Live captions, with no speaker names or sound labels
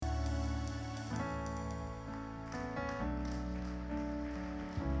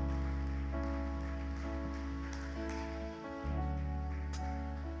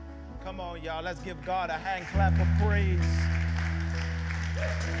Come on, y'all. Let's give God a hand clap of praise.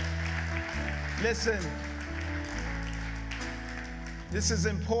 Listen, this is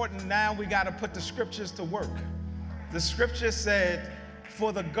important. Now we got to put the scriptures to work. The scripture said,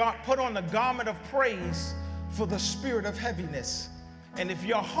 put on the garment of praise for the spirit of heaviness. And if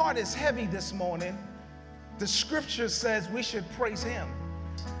your heart is heavy this morning, the scripture says we should praise him.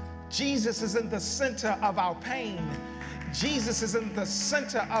 Jesus is in the center of our pain. Jesus is in the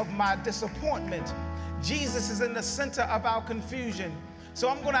center of my disappointment. Jesus is in the center of our confusion. So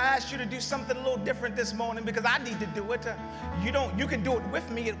I'm going to ask you to do something a little different this morning because I need to do it. You can do it with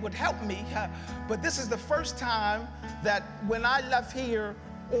me. It would help me. But this is the first time that when I left here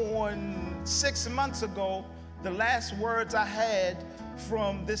on 6 months ago, the last words I had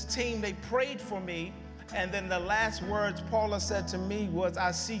from this team, they prayed for me. And then the last words Paula said to me was,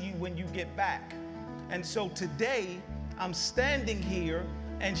 "I see you when you get back." And so today, I'm standing here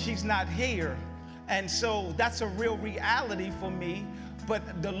and she's not here. And so that's a real reality for me.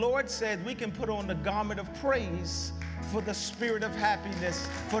 But the Lord said we can put on the garment of praise for the spirit of happiness,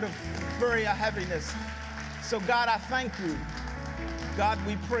 for the spirit of heaviness. So God, I thank you. God,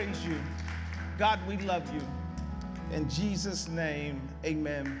 we praise you. God, we love you. In Jesus' name,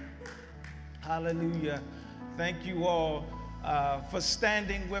 amen. Hallelujah. Thank you all for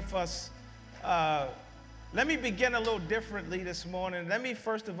standing with us. Let me begin a little differently this morning. Let me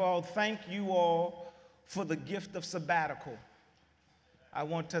first of all thank you all for the gift of sabbatical. I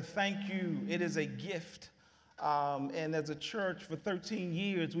want to thank you. It is a gift. And as a church for 13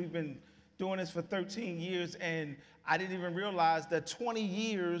 years, we've been doing this for 13 years, and I didn't even realize that 20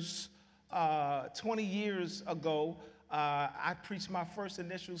 years ago, I preached my first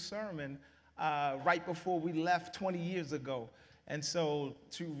initial sermon right before we left 20 years ago. And so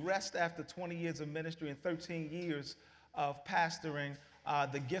to rest after 20 years of ministry and 13 years of pastoring,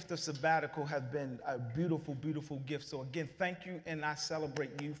 the gift of sabbatical has been a beautiful, beautiful gift. So again, thank you, and I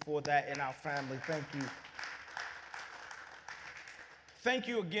celebrate you for that and our family. Thank you. Thank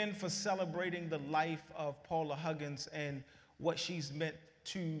you again for celebrating the life of Paula Huggins and what she's meant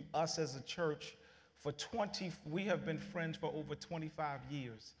to us as a church. We have been friends for over 25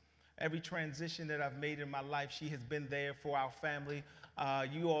 years. Every transition that I've made in my life, she has been there for our family.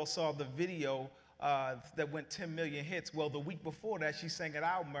 You all saw the video that went 10 million hits. Well, the week before that, she sang at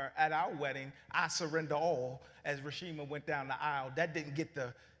our wedding, "I Surrender All," as Rashima went down the aisle. That didn't get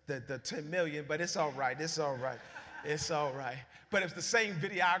the 10 million, but it's all right. It's all right. It's all right. But it's the same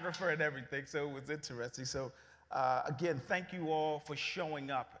videographer and everything, so it was interesting. So again, thank you all for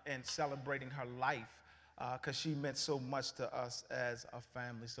showing up and celebrating her life, because she meant so much to us as a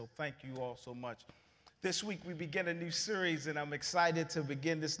family. So thank you all so much. This week we begin a new series, and I'm excited to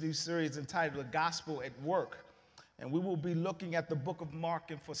begin this new series entitled The Gospel at Work. And we will be looking at the book of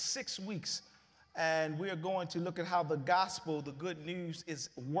Mark for 6 weeks. And we are going to look at how the gospel, the good news, is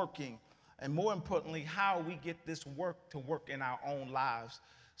working. And more importantly, how we get this work to work in our own lives.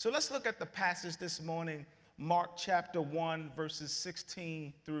 So let's look at the passage this morning, Mark chapter 1, verses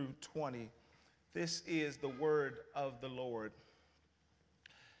 16 through 20. This is the word of the Lord.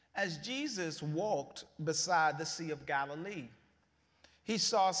 As Jesus walked beside the Sea of Galilee, he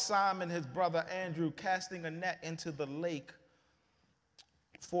saw Simon, his brother Andrew, casting a net into the lake,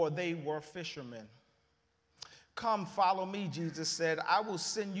 for they were fishermen. "Come, follow me," Jesus said. "I will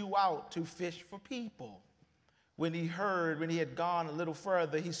send you out to fish for people." When he had gone a little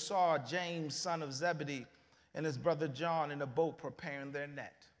further, he saw James, son of Zebedee, and his brother John in a boat preparing their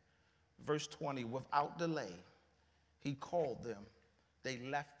net. Verse 20, without delay, he called them. They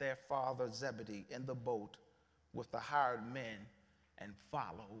left their father Zebedee in the boat with the hired men and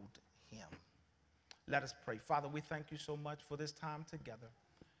followed him. Let us pray. Father, we thank you so much for this time together.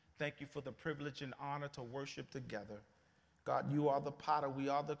 Thank you for the privilege and honor to worship together. God, you are the potter, we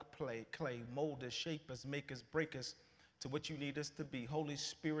are the clay. Mold us, shape us, make us, break us to what you need us to be. Holy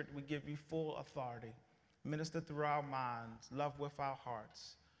Spirit, we give you full authority. Minister through our minds, love with our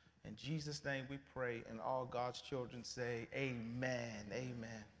hearts. In Jesus' name we pray, and all God's children say amen,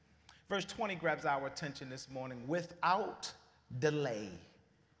 amen. Verse 20 grabs our attention this morning. Without delay,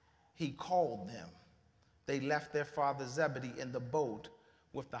 he called them. They left their father Zebedee in the boat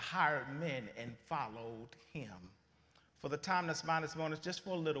with the hired men and followed him. For the time that's mine this morning, just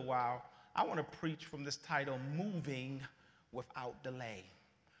for a little while, I want to preach from this title, Moving Without Delay.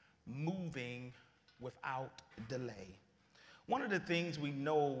 Moving without delay. One of the things we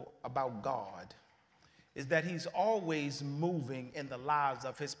know about God is that he's always moving in the lives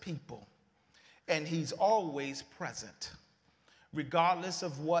of his people, and he's always present. Regardless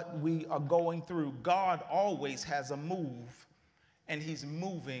of what we are going through, God always has a move, and he's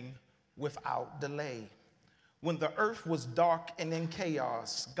moving without delay. When the earth was dark and in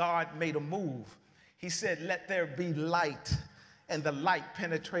chaos, God made a move. He said, "Let there be light," and the light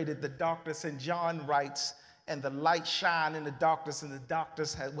penetrated the darkness. And John writes, "And the light shined in the darkness, and the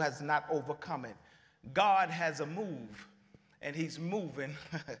darkness has not overcome it." God has a move, and he's moving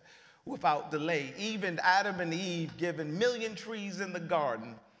without delay. Even Adam and Eve, given million trees in the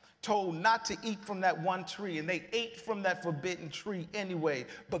garden, told not to eat from that one tree, and they ate from that forbidden tree anyway.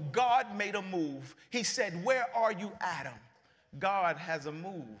 But God made a move. He said, "Where are you, Adam?" God has a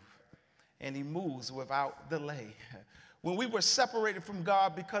move, and he moves without delay. When we were separated from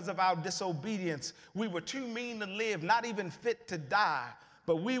God because of our disobedience, we were too mean to live, not even fit to die.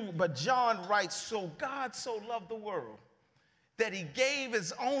 But John writes, "So God so loved the world that he gave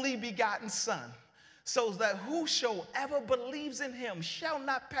his only begotten Son, so that whosoever believes in him shall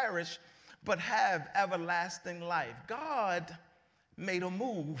not perish, but have everlasting life." God made a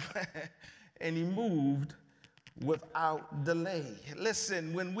move, and he moved without delay.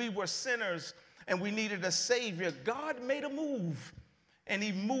 Listen, when we were sinners and we needed a Savior, God made a move, and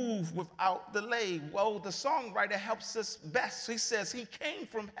he moved without delay. Well, the songwriter helps us best. He says, "He came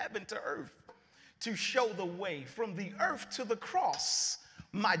from heaven to earth to show the way. From the earth to the cross,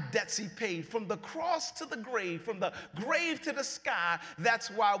 my debts he paid. From the cross to the grave, from the grave to the sky." That's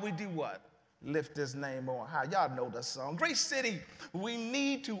why we do what? Lift his name on high. Y'all know the song. Grace City, we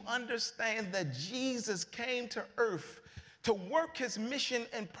need to understand that Jesus came to earth to work his mission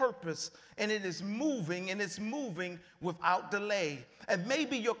and purpose, and it is moving, and it's moving without delay. And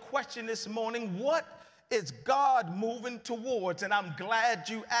maybe your question this morning, what is God moving towards? And I'm glad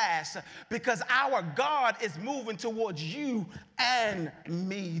you asked, because our God is moving towards you and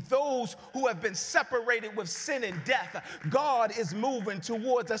me. Those who have been separated with sin and death, God is moving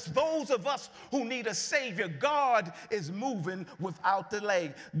towards us. Those of us who need a Savior, God is moving without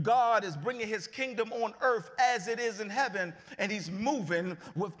delay. God is bringing his kingdom on earth as it is in heaven, and he's moving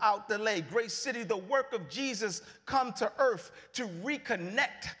without delay. Grace City, the work of Jesus come to earth to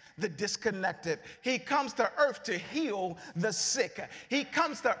reconnect the disconnected. He comes to earth to heal the sick. He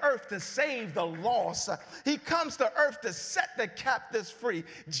comes to earth to save the lost. He comes to earth to set the captives free.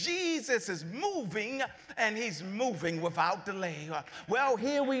 Jesus is moving, and he's moving without delay. Well,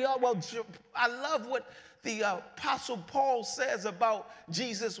 here we are. Well, I love what the Apostle Paul says about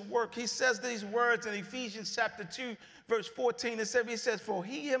Jesus' work. He says these words in Ephesians chapter 2, verse 14. He says, "For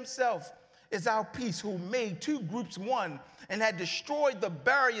he himself is our peace, who made two groups one, and had destroyed the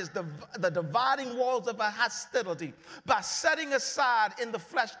barriers, the dividing walls of our hostility, by setting aside in the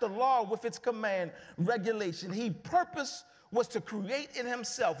flesh the law with its command, regulation. He purpose was to create in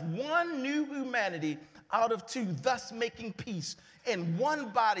himself one new humanity out of two, thus making peace in one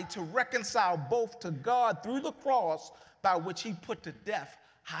body, to reconcile both to God through the cross, by which he put to death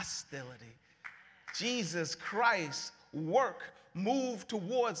hostility." Jesus Christ's work moved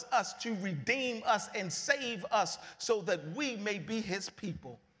towards us to redeem us and save us so that we may be his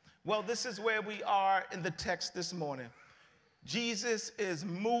people. Well, this is where we are in the text this morning. Jesus is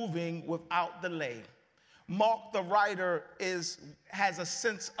moving without delay. Mark, the writer, has a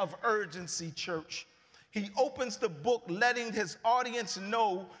sense of urgency, church. He opens the book letting his audience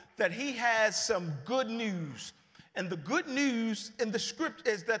know that he has some good news. And the good news in the script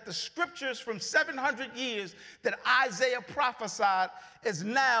is that the scriptures from 700 years that Isaiah prophesied is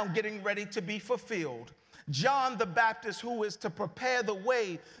now getting ready to be fulfilled. John the Baptist, who is to prepare the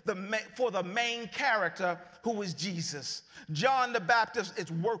way for the main character, who is Jesus. John the Baptist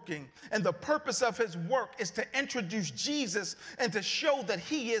is working, and the purpose of his work is to introduce Jesus and to show that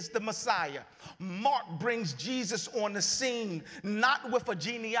he is the Messiah. Mark brings Jesus on the scene, not with a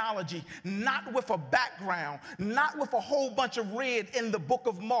genealogy, not with a background, not with a whole bunch of red in the book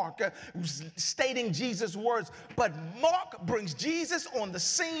of Mark stating Jesus' words, but Mark brings Jesus on the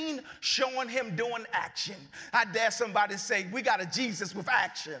scene, showing him doing action. I dare somebody say, we got a Jesus with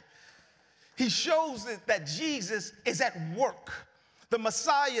action. He shows that Jesus is at work. The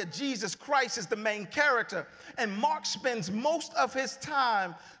Messiah, Jesus Christ, is the main character, and Mark spends most of his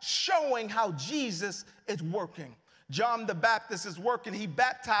time showing how Jesus is working. John the Baptist is working. He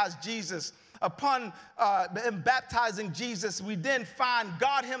baptized Jesus. Upon him baptizing Jesus, we then find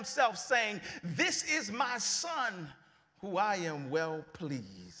God himself saying, "This is my son, who I am well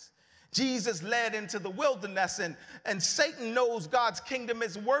pleased." Jesus led into the wilderness, and Satan knows God's kingdom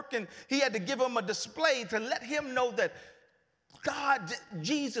is working. He had to give him a display to let him know that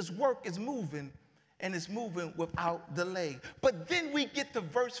Jesus' work is moving, and it's moving without delay. But then we get to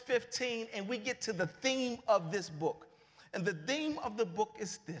verse 15, and we get to the theme of this book. And the theme of the book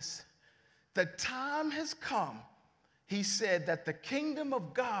is this: the time has come, he said, that the kingdom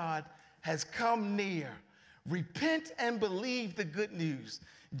of God has come near. Repent and believe the good news.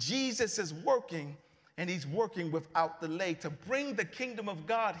 Jesus is working, and he's working without delay to bring the kingdom of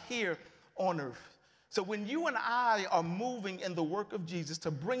God here on earth. So when you and I are moving in the work of Jesus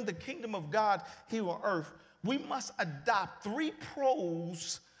to bring the kingdom of God here on earth, we must adopt 3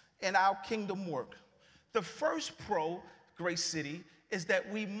 pros in our kingdom work. The first pro, Grace City, is that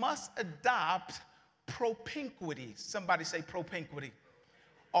we must adopt propinquity. Somebody say propinquity.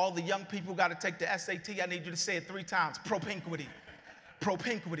 All the young people got to take the SAT. I need you to say it 3 times. Propinquity.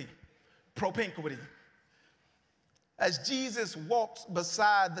 Propinquity. Propinquity. As Jesus walked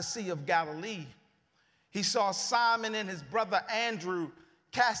beside the Sea of Galilee, he saw Simon and his brother Andrew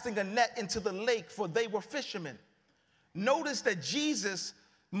casting a net into the lake, for they were fishermen. Notice that Jesus,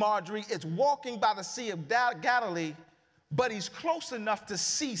 Marjorie, is walking by the Sea of Galilee, but he's close enough to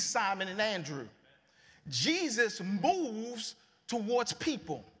see Simon and Andrew. Jesus moves towards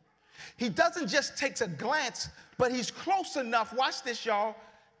people. He doesn't just take a glance, but he's close enough, watch this, y'all,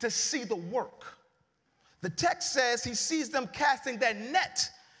 to see the work. The text says he sees them casting that net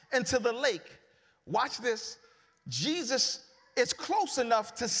into the lake. Watch this. Jesus is close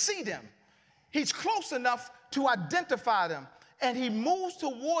enough to see them. He's close enough to identify them. And he moves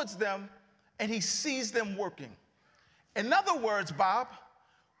towards them and he sees them working. In other words, Bob,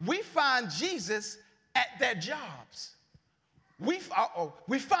 we find Jesus at their jobs. We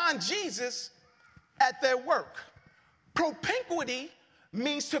find Jesus at their work. Propinquity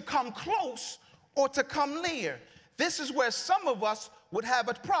means to come close or to come near. This is where some of us would have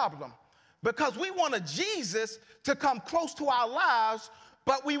a problem, because we want a Jesus to come close to our lives,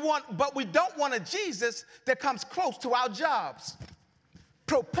 but we don't want a Jesus that comes close to our jobs.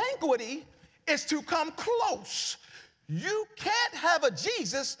 Propinquity is to come close. You can't have a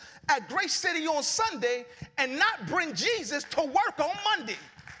Jesus at Grace City on Sunday and not bring Jesus to work on Monday.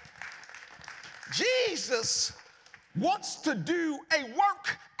 Jesus wants to do a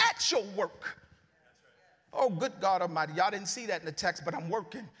work at your work. Oh, good God Almighty. Y'all didn't see that in the text, but I'm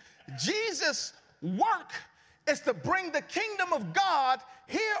working. Jesus' work is to bring the kingdom of God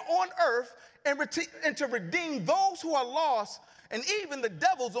here on earth and to redeem those who are lost, and even the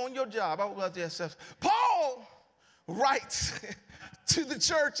devils on your job. Paul writes to the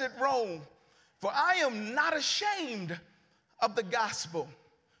church at Rome, "For I am not ashamed of the gospel,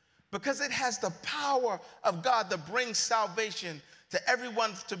 because it has the power of God to bring salvation to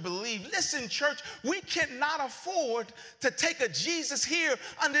everyone to believe." Listen, church, we cannot afford to take a Jesus here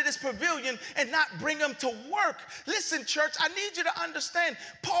under this pavilion and not bring him to work. Listen, church, I need you to understand.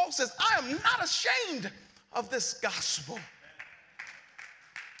 Paul says, I am not ashamed of this gospel.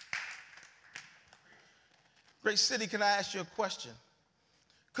 Grace City, can I ask you a question?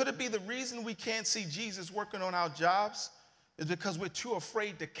 Could it be the reason we can't see Jesus working on our jobs is because we're too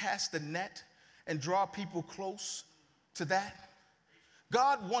afraid to cast the net and draw people close to that?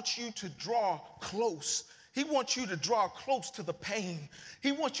 God wants you to draw close. He wants you to draw close to the pain.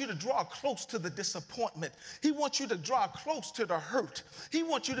 He wants you to draw close to the disappointment. He wants you to draw close to the hurt. He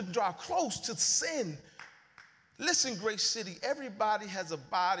wants you to draw close to sin. Listen, Grace City, everybody has a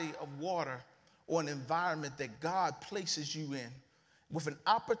body of water or an environment that God places you in with an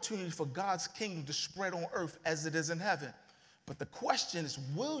opportunity for God's kingdom to spread on earth as it is in heaven. But the question is,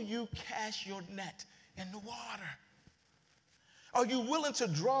 will you cast your net in the water? Are you willing to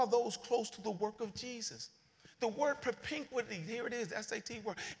draw those close to the work of Jesus? The word propinquity, here it is, the SAT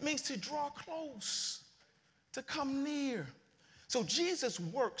word, means to draw close, to come near. So Jesus'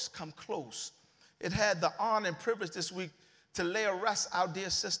 works come close. It had the honor and privilege this week to lay to rest our dear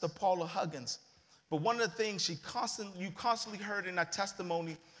sister Paula Huggins. But one of the things you constantly heard in her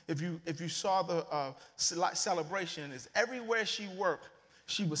testimony, if you saw the celebration, is everywhere she worked,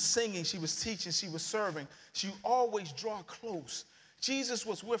 she was singing, she was teaching, she was serving. She always draw close. Jesus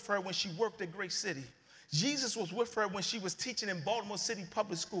was with her when she worked at Grace City. Jesus was with her when she was teaching in Baltimore City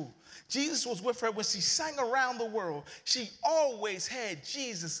Public School. Jesus was with her when she sang around the world. She always had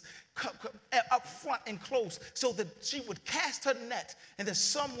Jesus up front and close so that she would cast her net and that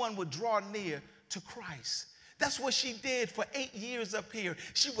someone would draw near to Christ. That's what she did for 8 years up here.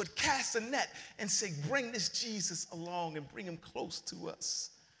 She would cast a net and say, bring this Jesus along and bring him close to us.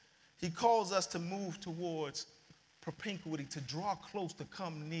 He calls us to move towards propinquity, to draw close, to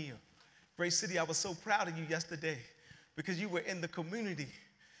come near. Grace City, I was so proud of you yesterday because you were in the community.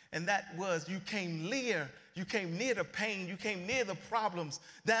 And that was, you came near the pain, you came near the problems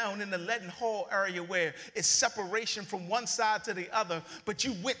down in the Leaden Hall area where it's separation from one side to the other, but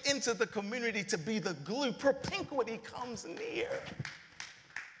you went into the community to be the glue. Propinquity comes near.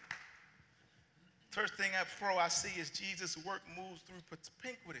 First thing I see is Jesus' work moves through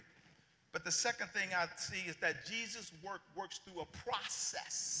propinquity. But the second thing I see is that Jesus' work works through a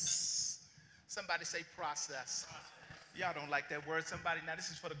process. Somebody say process. Y'all don't like that word. Somebody, now this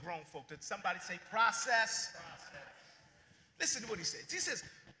is for the grown folk. Did somebody say process? Listen to what he says. He says,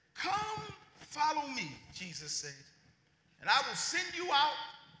 come follow me, Jesus said, and I will send you out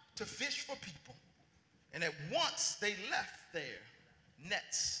to fish for people. And at once they left their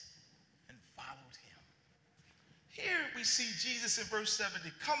nets and followed him. Here we see Jesus in verse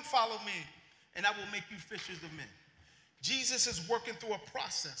 70, come follow me and I will make you fishers of men. Jesus is working through a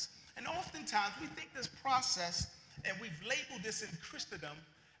process. And oftentimes we think this process, and we've labeled this in Christendom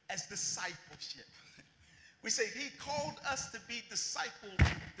as discipleship. We say he called us to be disciples,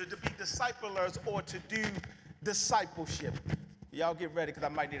 to be disciplers, or to do discipleship. Y'all get ready because I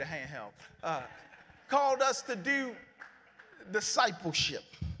might need a handheld. Called us to do discipleship.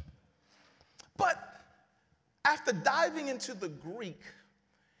 But after diving into the Greek,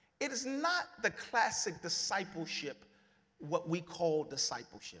 it is not the classic discipleship, what we call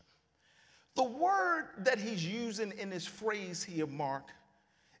discipleship. The word that he's using in his phrase here, Mark,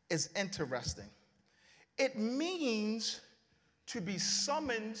 is interesting. It means to be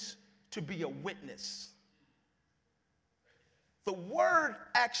summoned to be a witness. The word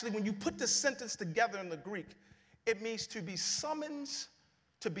actually, when you put this sentence together in the Greek, it means to be summoned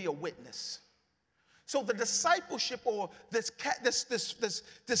to be a witness. So the discipleship, or this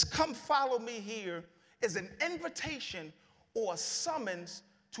come follow me here, is an invitation or a summons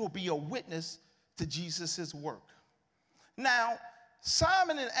to be a witness to Jesus' work. Now,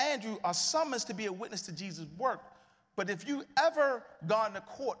 Simon and Andrew are summoned to be a witness to Jesus' work, but if you ever gone to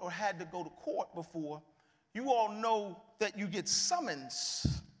court or had to go to court before, you all know that you get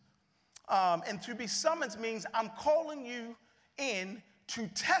summons. And to be summoned means I'm calling you in to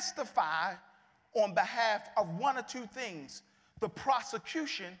testify on behalf of one or two things, the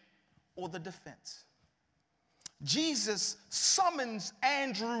prosecution or the defense. Jesus summons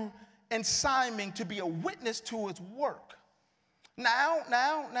Andrew and Simon to be a witness to his work. Now,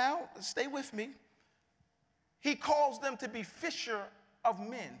 stay with me. He calls them to be fisher of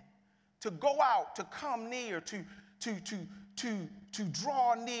men, to go out, to come near, to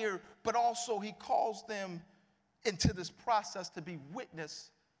draw near, but also he calls them into this process to be witness.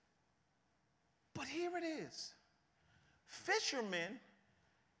 But here it is. Fishermen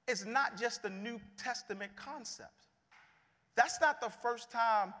is not just a New Testament concept. That's not the first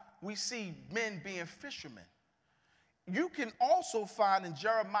time we see men being fishermen. You can also find in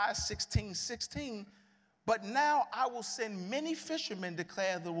Jeremiah 16:16, but now I will send many fishermen,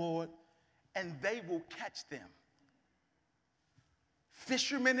 declare the Lord, and they will catch them.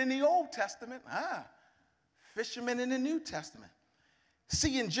 Fishermen in the Old Testament, fishermen in the New Testament.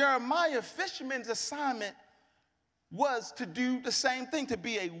 See, in Jeremiah, fishermen's assignment was to do the same thing, to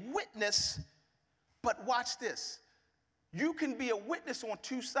be a witness. But watch this. You can be a witness on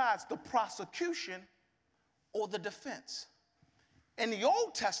two sides, the prosecution or the defense. In the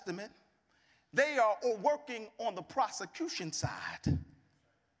Old Testament, they are working on the prosecution side.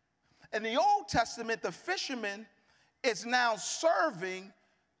 In the Old Testament, the fisherman is now serving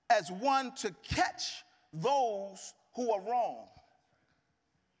as one to catch those who are wrong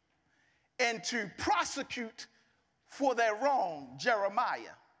and to prosecute for their wrong,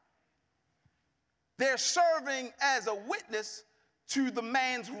 Jeremiah. They're serving as a witness to the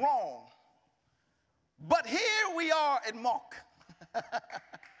man's wrong. But here we are at Mark.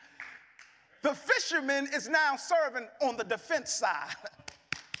 The fisherman is now serving on the defense side.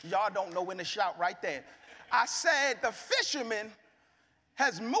 Y'all don't know when to shout right there. I said the fisherman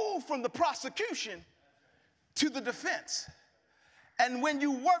has moved from the prosecution to the defense. And when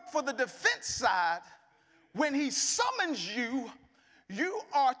you work for the defense side, when he summons you, you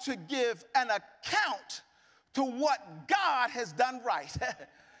are to give an account to what God has done right.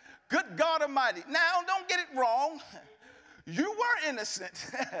 Good God Almighty. Now, don't get it wrong. You were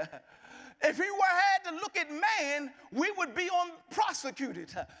innocent. If we had to look at man, we would be prosecuted.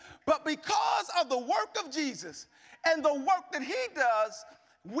 But because of the work of Jesus and the work that he does,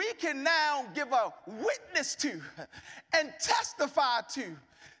 we can now give a witness to and testify to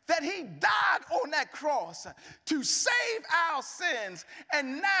that he died on that cross to save our sins.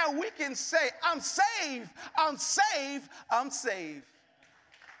 And now we can say, I'm saved, I'm saved, I'm saved.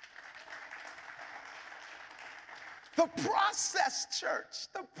 The process, church,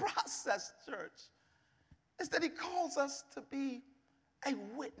 is that he calls us to be a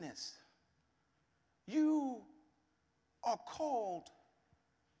witness. You are called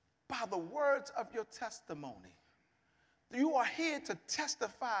by the words of your testimony. You are here to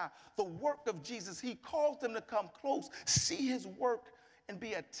testify the work of Jesus. He calls them to come close, see his work and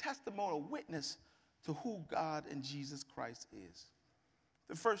be a testimonial witness to who God and Jesus Christ is.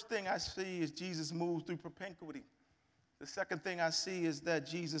 The first thing I see is Jesus moves through propinquity. The second thing I see is that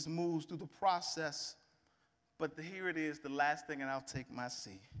Jesus moves through the process. But here it is, the last thing, and I'll take my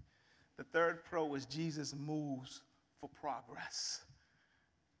C. The third pro is Jesus moves for progress.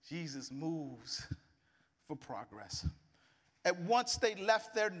 Jesus moves for progress. At once they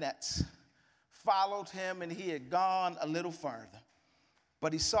left their nets, followed him, and he had gone a little further.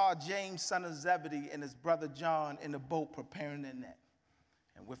 But he saw James, son of Zebedee, and his brother John in the boat preparing their net.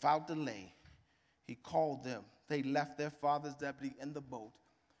 And without delay, he called them. They left their father Zebedee in the boat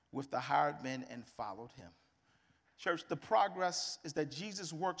with the hired men and followed him. Church, the progress is that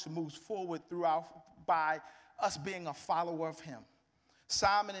Jesus' works moves forward by us being a follower of him.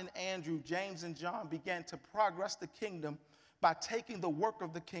 Simon and Andrew, James and John began to progress the kingdom by taking the work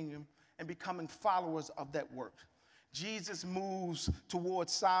of the kingdom and becoming followers of that work. Jesus moves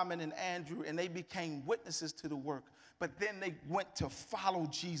towards Simon and Andrew, and they became witnesses to the work, but then they went to follow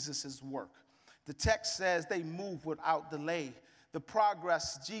Jesus' work. The text says they moved without delay. The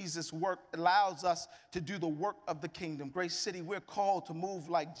progress Jesus' work allows us to do the work of the kingdom. Grace City, we're called to move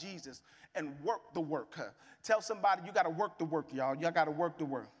like Jesus and work the work. Tell somebody, you got to work the work, y'all. Y'all got to work the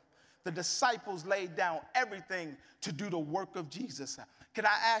work. The disciples laid down everything to do the work of Jesus. Can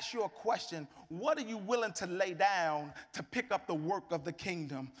I ask you a question? What are you willing to lay down to pick up the work of the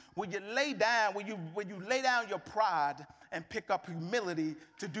kingdom? Will you lay down, will you lay down your pride and pick up humility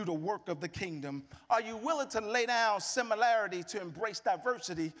to do the work of the kingdom? Are you willing to lay down similarity to embrace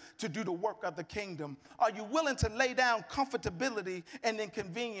diversity to do the work of the kingdom? Are you willing to lay down comfortability and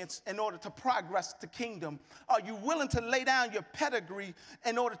inconvenience in order to progress the kingdom? Are you willing to lay down your pedigree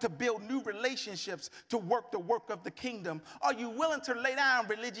in order to build new relationships to work the work of the kingdom? Are you willing to lay down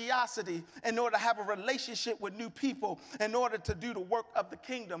religiosity in order to have a relationship with new people in order to do the work of the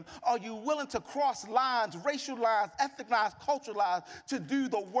kingdom? Are you willing to cross lines, racial lines, ethnic lines, cultural lines to do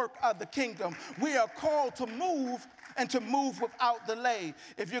the work of the kingdom? We are called to move and to move without delay.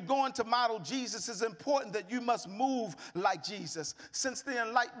 If you're going to model Jesus, it's important that you must move like Jesus. Since the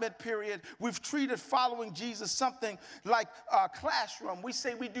Enlightenment period, we've treated following Jesus something like a classroom. We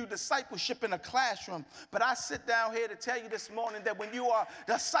say we do discipleship in a classroom, but I sit down here to tell you this morning that when you are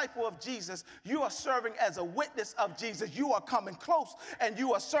a disciple of Jesus, you are serving as a witness of Jesus. You are coming close and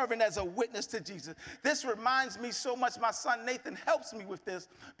you are serving as a witness to Jesus. This reminds me so much. My son Nathan helps me with this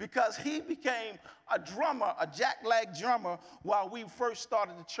because he became a drummer, a jackleg drummer, while we first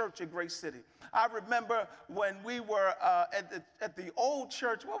started the church at Grace City. I remember when we were at the old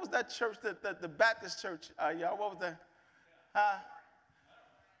church. What was that church, the Baptist church, y'all? What was that?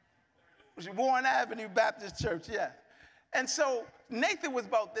 It was Warren Avenue Baptist Church, yeah. And so Nathan was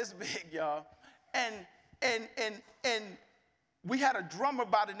about this big, y'all. And we had a drummer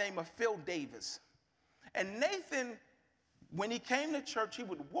by the name of Phil Davis. And Nathan, when he came to church, he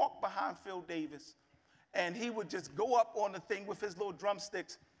would walk behind Phil Davis, and he would just go up on the thing with his little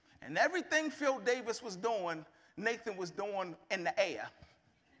drumsticks. And everything Phil Davis was doing, Nathan was doing in the air.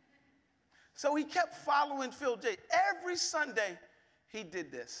 So he kept following Phil Davis. Every Sunday, he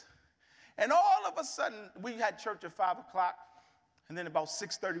did this. And all of a sudden, we had church at 5 o'clock, and then about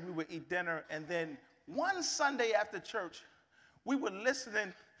 6:30, we would eat dinner. And then one Sunday after church, we were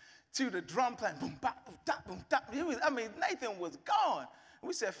listening to the drum playing, boom, bop, boom, dop, boom, dop. Nathan was gone.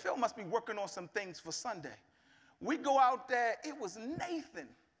 We said, Phil must be working on some things for Sunday. We go out there, it was Nathan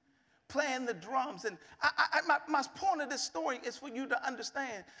playing the drums. And my point of this story is for you to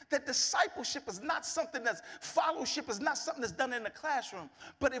understand that discipleship is not something fellowship is not something that's done in the classroom.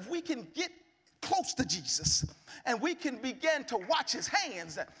 But if we can get close to Jesus and we can begin to watch his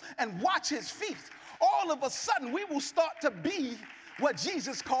hands and watch his feet, all of a sudden we will start to be what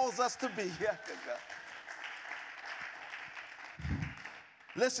Jesus calls us to be. Yeah.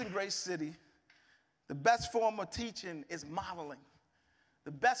 Listen, Grace City, the best form of teaching is modeling.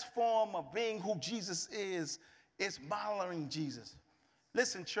 The best form of being who Jesus is modeling Jesus.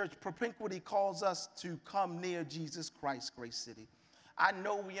 Listen, church, propinquity calls us to come near Jesus Christ, Grace City. I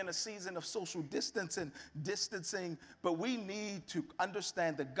know we're in a season of social distancing, but we need to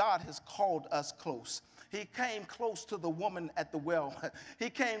understand that God has called us close. He came close to the woman at the well. He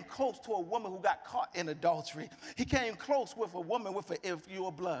came close to a woman who got caught in adultery. He came close with a woman with an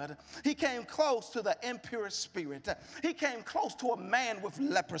impure blood. He came close to the impure spirit. He came close to a man with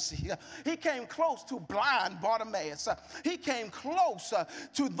leprosy. He came close to blind Bartimaeus. He came close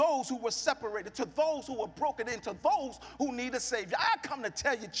to those who were separated, to those who were broken into, those who need a Savior. I come to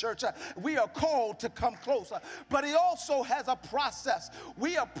tell you, church, we are called to come closer, but he also has a process.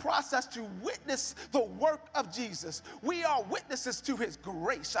 We are processed to witness the work of Jesus. We are witnesses to his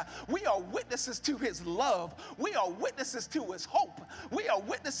grace. We are witnesses to his love. We are witnesses to his hope. We are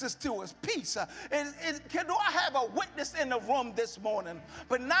witnesses to his peace. Do I have a witness in the room this morning?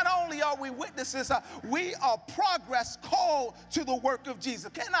 But not only are we witnesses, we are progress called to the work of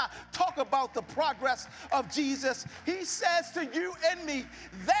Jesus. Can I talk about the progress of Jesus? He says to you and me,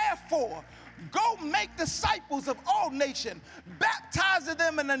 therefore, go make disciples of all nations, baptizing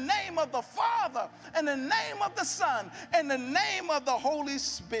them in the name of the Father, and the name of the Son, and the name of the Holy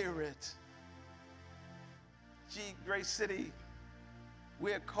Spirit. Grace City,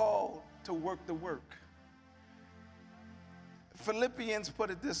 we're called to work the work. Philippians put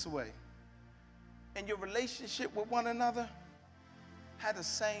it this way: in your relationship with one another, have the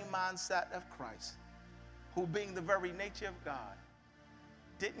same mindset of Christ, who being the very nature of God,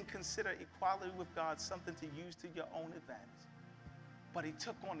 didn't consider equality with God something to use to your own advantage, but he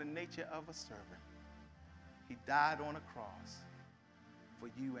took on the nature of a servant. He died on a cross for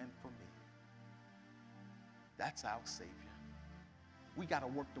you and for me. That's our Savior. We got to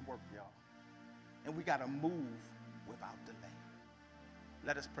work the work, y'all, and we got to move without delay.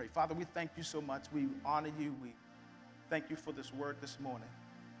 Let us pray. Father, we thank you so much. We honor you. We thank you for this word this morning.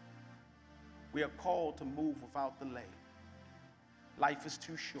 We are called to move without delay. Life is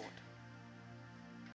too short.